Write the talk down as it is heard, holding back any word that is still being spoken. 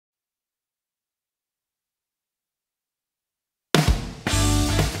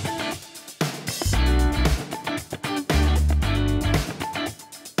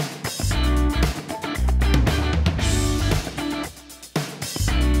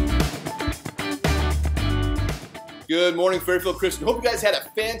Good morning, Fairfield Christian. Hope you guys had a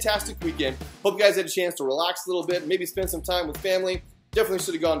fantastic weekend. Hope you guys had a chance to relax a little bit, maybe spend some time with family. Definitely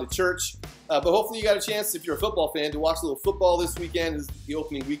should have gone to church. But hopefully you got a chance, if you're a football fan, to watch a little football this weekend. This is the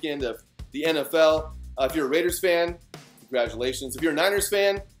opening weekend of the NFL. If you're a Raiders fan, congratulations. If you're a Niners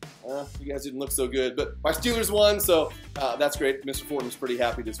fan, you guys didn't look so good. But my Steelers won, so that's great. Mr. Fortin's pretty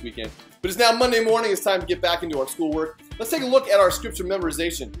happy this weekend. But it's now Monday morning. It's time to get back into our schoolwork. Let's take a look at our scripture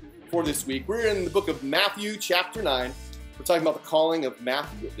memorization for this week. We're in the book of Matthew, chapter 9. We're talking about the calling of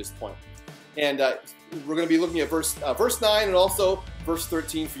Matthew at this point. And we're going to be looking at verse 9 and also verse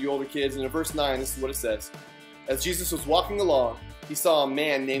 13 for you older kids. And in verse 9, this is what it says. As Jesus was walking along, he saw a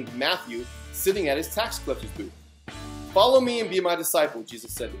man named Matthew sitting at his tax collector's booth. "Follow me and be my disciple,"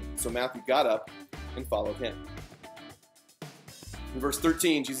 Jesus said to him. So Matthew got up and followed him. In verse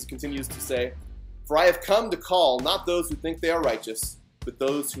 13, Jesus continues to say, "For I have come to call not those who think they are righteous, but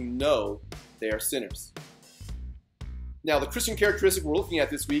those who know they are sinners." Now, the Christian characteristic we're looking at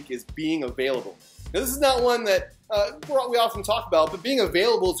this week is being available. Now, this is not one that we often talk about, but being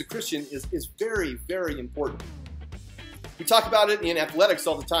available as a Christian is very, very important. We talk about it in athletics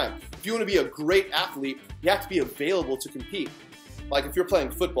all the time. If you want to be a great athlete, you have to be available to compete. Like if you're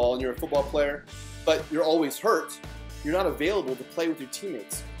playing football and you're a football player, but you're always hurt, you're not available to play with your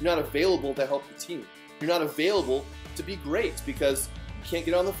teammates. You're not available to help the team. You're not available to be great because you can't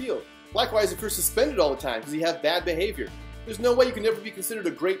get on the field. Likewise, if you're suspended all the time because you have bad behavior, there's no way you can never be considered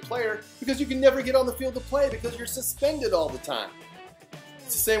a great player because you can never get on the field to play because you're suspended all the time.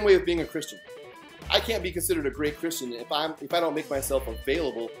 It's the same way with being a Christian. I can't be considered a great Christian if I don't make myself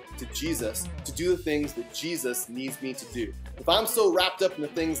available to Jesus to do the things that Jesus needs me to do. If I'm so wrapped up in the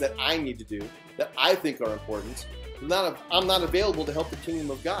things that I need to do, that I think are important, I'm not available to help the kingdom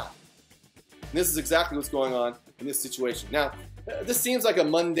of God. And this is exactly what's going on in this situation. Now, this seems like a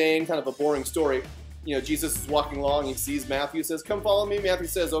mundane, kind of a boring story. You know, Jesus is walking along, he sees Matthew, says, "Come follow me." Matthew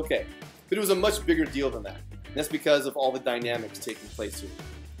says, "Okay." But it was a much bigger deal than that. And that's because of all the dynamics taking place here.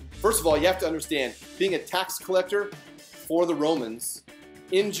 First of all, you have to understand, being a tax collector for the Romans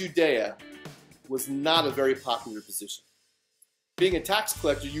in Judea was not a very popular position. Being a tax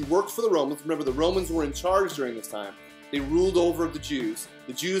collector, you worked for the Romans. Remember, the Romans were in charge during this time. They ruled over the Jews.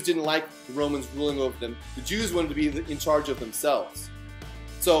 The Jews didn't like the Romans ruling over them. The Jews wanted to be in charge of themselves.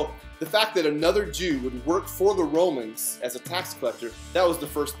 So the fact that another Jew would work for the Romans as a tax collector, that was the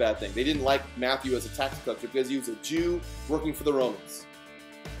first bad thing. They didn't like Matthew as a tax collector because he was a Jew working for the Romans.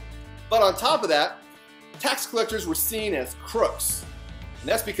 But on top of that, tax collectors were seen as crooks. And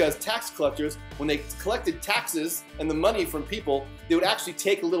that's because tax collectors, when they collected taxes and the money from people, they would actually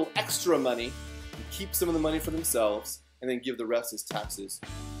take a little extra money and keep some of the money for themselves and then give the rest as taxes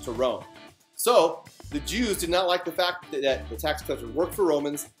to Rome. So the Jews did not like the fact that the tax collectors worked for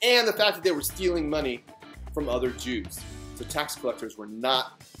Romans and the fact that they were stealing money from other Jews. So tax collectors were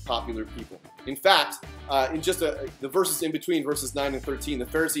not popular people. In fact, in just the verses in between, verses 9 and 13, the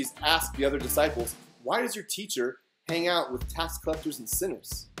Pharisees asked the other disciples, "Why does your teacher hang out with tax collectors and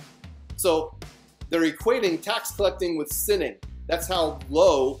sinners?" So they're equating tax collecting with sinning. That's how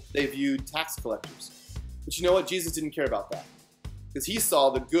low they viewed tax collectors. But you know what? Jesus didn't care about that because he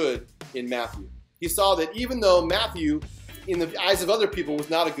saw the good in Matthew. He saw that even though Matthew, in the eyes of other people, was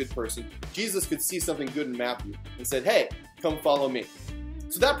not a good person, Jesus could see something good in Matthew and said, "Hey, come follow me."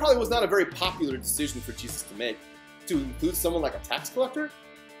 So that probably was not a very popular decision for Jesus to make, to include someone like a tax collector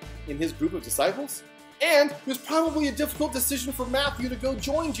in his group of disciples. And it was probably a difficult decision for Matthew to go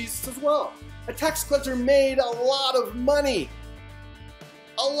join Jesus as well. A tax collector made a lot of money.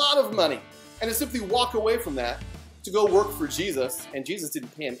 A lot of money. And to simply walk away from that to go work for Jesus, and Jesus didn't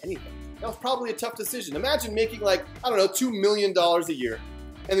pay him anything. That was probably a tough decision. Imagine making like, I don't know, $2 million a year.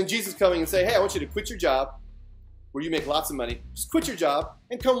 And then Jesus coming and say, "Hey, I want you to quit your job where you make lots of money. Just quit your job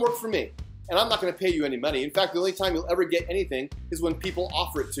and come work for me. And I'm not going to pay you any money. In fact, the only time you'll ever get anything is when people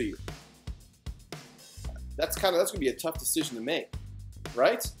offer it to you." That's going to be a tough decision to make,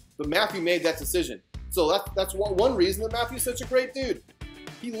 right? But Matthew made that decision. So that's one reason that Matthew's such a great dude.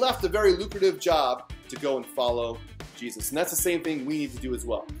 He left a very lucrative job to go and follow Jesus. And that's the same thing we need to do as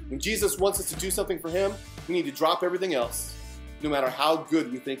well. When Jesus wants us to do something for him, we need to drop everything else, no matter how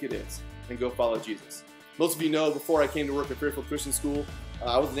good we think it is, and go follow Jesus. Most of you know, before I came to work at Fairfield Christian School,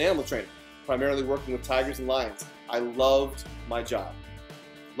 I was an animal trainer, primarily working with tigers and lions. I loved my job.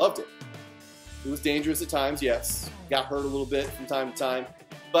 Loved it. It was dangerous at times, yes. Got hurt a little bit from time to time.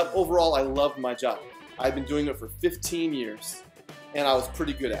 But overall, I loved my job. I've been doing it for 15 years, and I was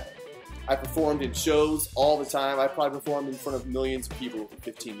pretty good at it. I performed in shows all the time. I probably performed in front of millions of people for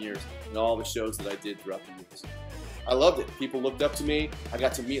 15 years in all the shows that I did throughout the years. I loved it. People looked up to me. I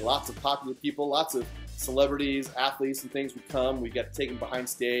got to meet lots of popular people, lots of celebrities, athletes, and things would come. We got to take them behind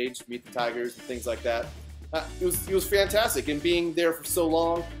stage, meet the Tigers and things like that. It was fantastic, and being there for so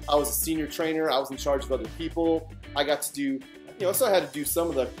long, I was a senior trainer. I was in charge of other people. I got to do, so I had to do some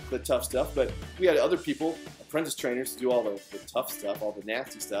of the tough stuff, but we had other people, apprentice trainers, to do all the tough stuff, all the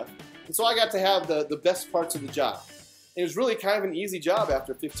nasty stuff. And so I got to have the best parts of the job. It was really kind of an easy job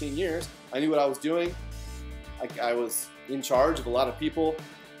after 15 years. I knew what I was doing. I was in charge of a lot of people.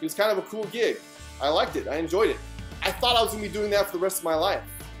 It was kind of a cool gig. I liked it. I enjoyed it. I thought I was going to be doing that for the rest of my life.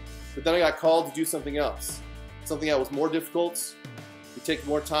 But then I got called to do something else. Something that was more difficult, would take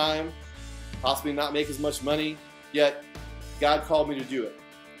more time, possibly not make as much money, yet God called me to do it.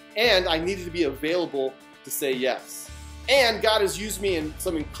 And I needed to be available to say yes. And God has used me in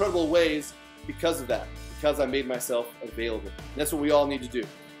some incredible ways because of that, because I made myself available. And that's what we all need to do.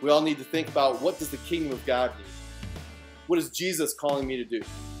 We all need to think about, what does the kingdom of God need? What is Jesus calling me to do?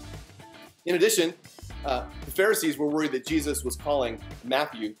 In addition, the Pharisees were worried that Jesus was calling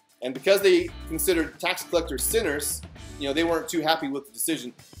Matthew, and because they considered tax collectors sinners, they weren't too happy with the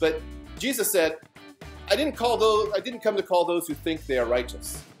decision. But Jesus said, I didn't come to call those who think they are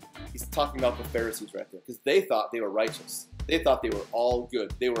righteous. He's talking about the Pharisees right there, because they thought they were righteous. They thought they were all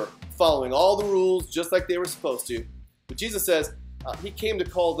good. They were following all the rules just like they were supposed to. But Jesus says he came to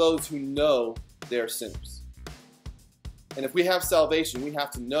call those who know they are sinners. And if we have salvation, we have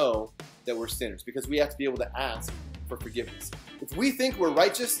to know that we're sinners, because we have to be able to ask for forgiveness. If we think we're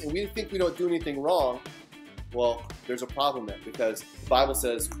righteous and we think we don't do anything wrong, well, there's a problem there, because the Bible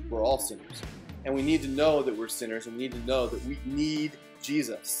says we're all sinners. And we need to know that we're sinners, and we need to know that we need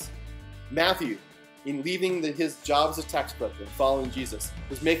Jesus. Matthew, in leaving his job as a tax collector and following Jesus,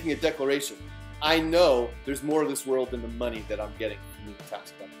 was making a declaration. I know there's more of this world than the money that I'm getting from being a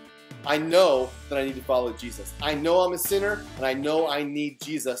tax collector. I know that I need to follow Jesus. I know I'm a sinner, and I know I need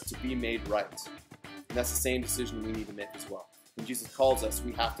Jesus to be made right. And that's the same decision we need to make as well. When Jesus calls us,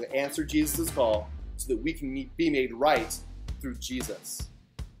 we have to answer Jesus' call so that we can be made right through Jesus.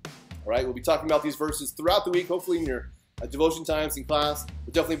 All right, we'll be talking about these verses throughout the week, hopefully in your devotion times in class.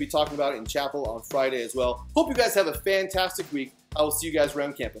 We'll definitely be talking about it in chapel on Friday as well. Hope you guys have a fantastic week. I will see you guys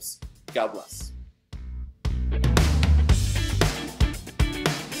around campus. God bless.